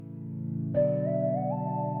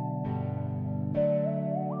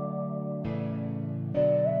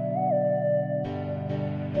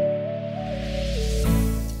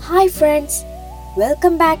Hi friends,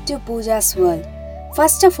 welcome back to Pooja's World.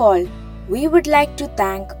 First of all, we would like to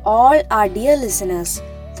thank all our dear listeners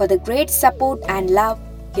for the great support and love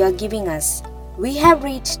you are giving us. We have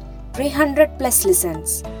reached 300 plus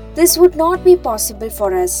listens. This would not be possible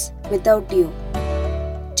for us without you.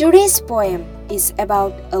 Today's poem is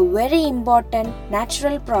about a very important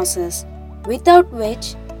natural process without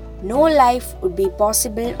which no life would be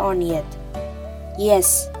possible on earth.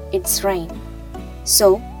 Yes, it's rain.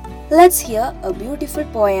 So, let's hear a beautiful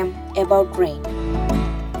poem about rain.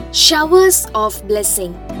 Showers of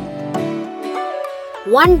Blessing.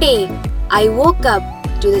 One day, I woke up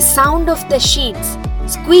to the sound of the sheets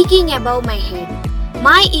squeaking above my head.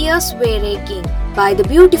 My ears were aching by the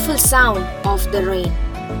beautiful sound of the rain.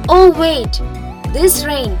 Oh wait, this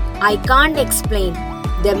rain I can't explain.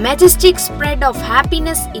 The majestic spread of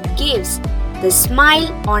happiness it gives, the smile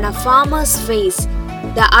on a farmer's face,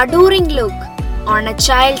 the adoring look on a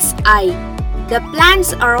child's eye. The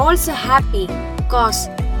plants are also happy cause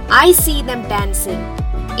I see them dancing.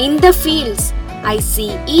 In the fields, I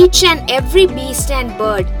see each and every beast and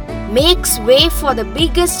bird makes way for the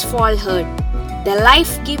biggest fall herd. The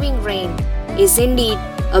life-giving rain is indeed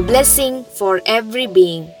a blessing for every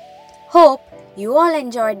being. Hope you all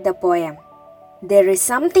enjoyed the poem. There is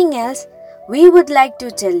something else we would like to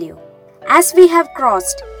tell you. As we have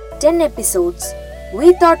crossed 10 episodes,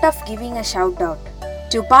 we thought of giving a shout out.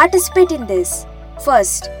 To participate in this,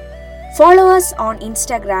 first, follow us on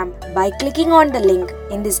Instagram by clicking on the link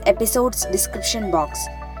in this episode's description box.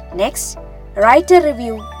 Next, write a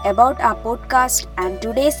review about our podcast and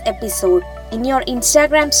today's episode in your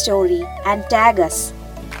Instagram story and tag us.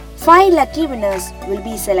 5 lucky winners will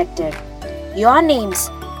be selected. Your names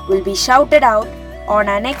will be shouted out on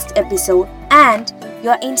our next episode and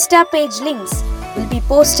your Insta page links will be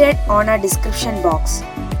posted on our description box.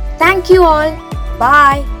 Thank you all.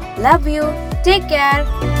 Bye. Love you. Take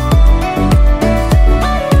care.